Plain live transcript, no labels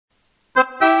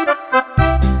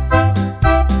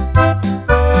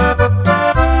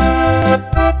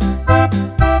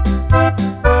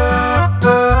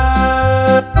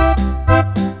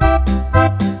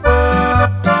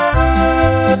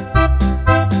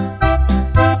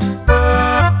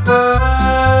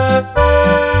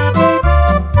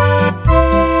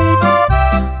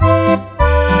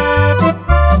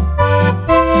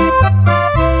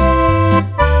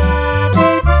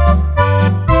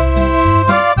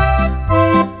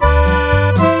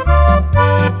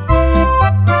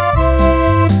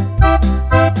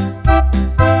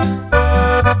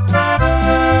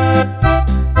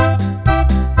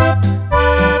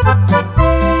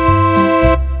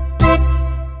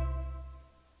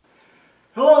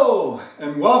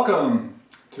and welcome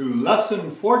to lesson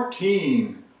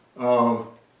 14 of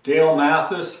Dale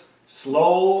Mathis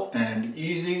Slow and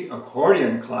Easy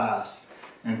Accordion class.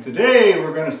 And today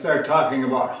we're going to start talking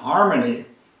about harmony.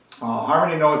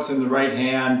 Harmony notes in the right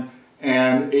hand,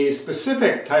 and a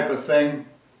specific type of thing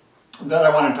that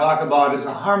I want to talk about is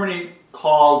a harmony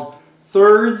called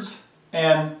thirds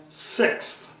and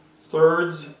sixths.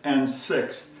 Thirds and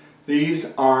sixths.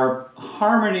 These are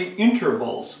harmony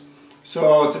intervals.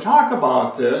 So to talk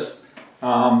about this,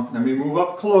 let me move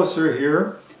up closer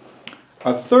here.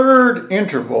 A third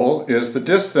interval is the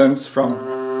distance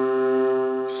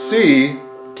from C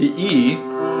to E.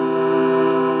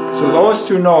 So those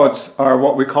two notes are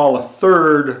what we call a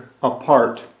third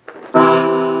apart.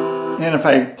 And if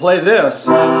I play this,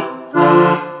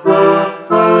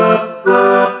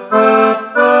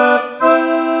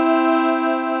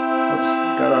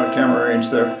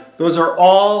 there. Those are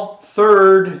all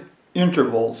third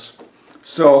intervals.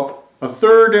 So a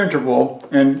third interval,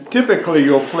 and typically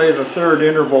you'll play the third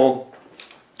interval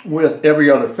with every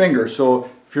other finger. So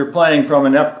if you're playing from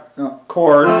an F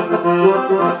chord,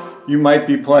 you might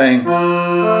be playing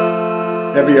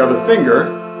every other finger.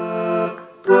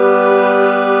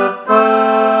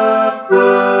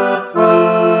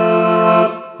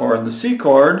 Or in the C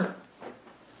chord,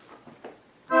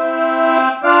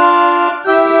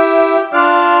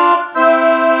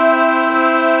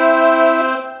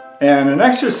 and an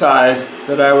exercise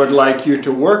that I would like you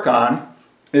to work on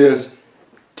is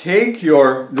take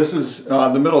your, this is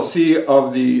the middle C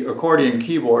of the accordion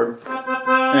keyboard,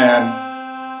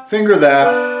 and finger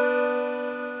that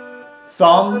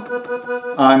thumb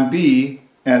on B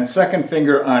and second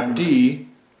finger on D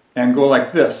and go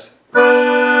like this.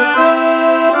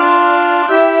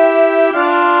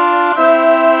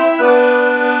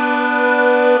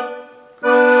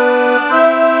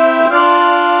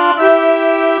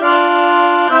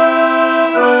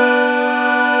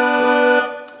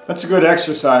 That's a good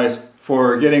exercise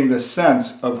for getting the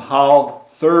sense of how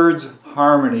thirds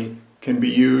harmony can be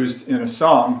used in a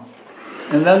song.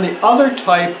 And then the other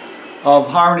type of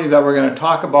harmony that we're going to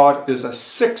talk about is a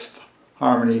sixth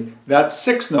harmony. That's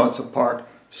 6 notes apart.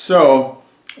 So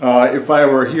if I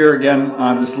were here again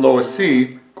on this low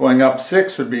C, going up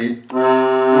 6 would be 6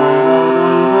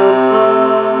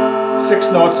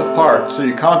 notes apart. So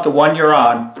you count the one you're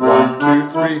on. 1,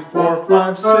 2, 3, 4,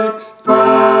 5, 6.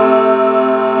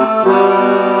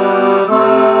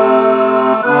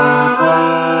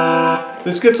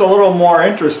 This gets a little more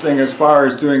interesting as far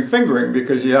as doing fingering,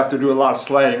 because you have to do a lot of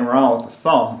sliding around with the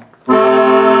thumb.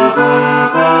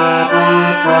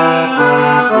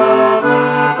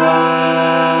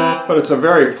 But it's a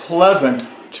very pleasant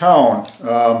tone.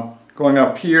 Going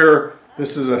up here,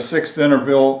 this is a 6th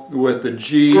interval with the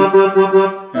G and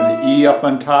the E up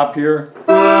on top here.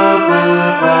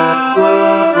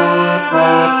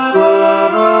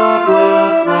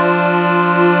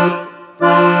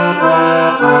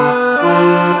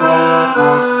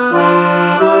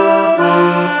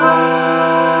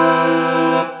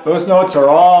 Those notes are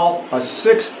all a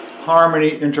 6th harmony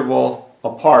interval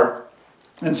apart.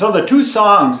 And so the 2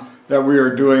 songs that we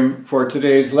are doing for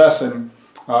today's lesson,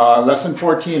 lesson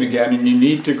 14 again, and you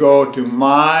need to go to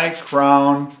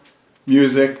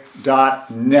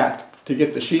mycrownmusic.net to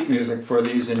get the sheet music for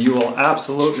these, and you will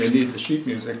absolutely need the sheet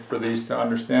music for these to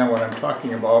understand what I'm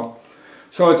talking about.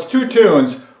 So it's 2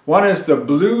 tunes. One is the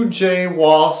Blue Jay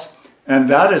Waltz, and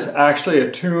that is actually a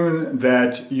tune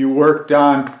that you worked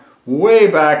on way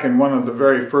back in one of the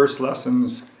very first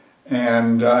lessons,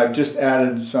 and I've just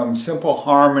added some simple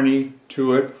harmony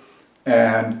to it.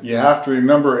 And you have to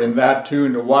remember in that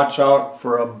tune to watch out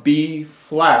for a B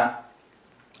flat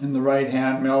in the right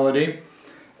hand melody.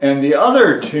 And the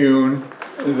other tune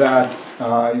that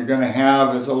you're going to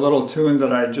have is a little tune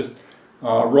that I just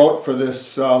wrote for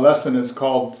this lesson. Is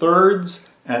called Thirds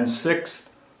and Sixth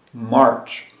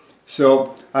March.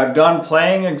 So I've done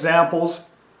playing examples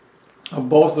of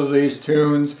both of these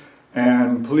tunes,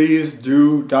 and please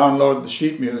do download the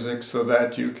sheet music so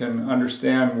that you can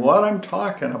understand what I'm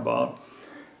talking about.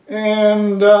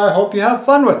 And I hope you have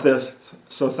fun with this.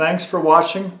 So thanks for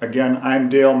watching. Again, I'm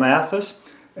Dale Mathis,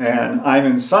 and I'm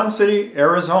in Sun City,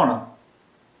 Arizona.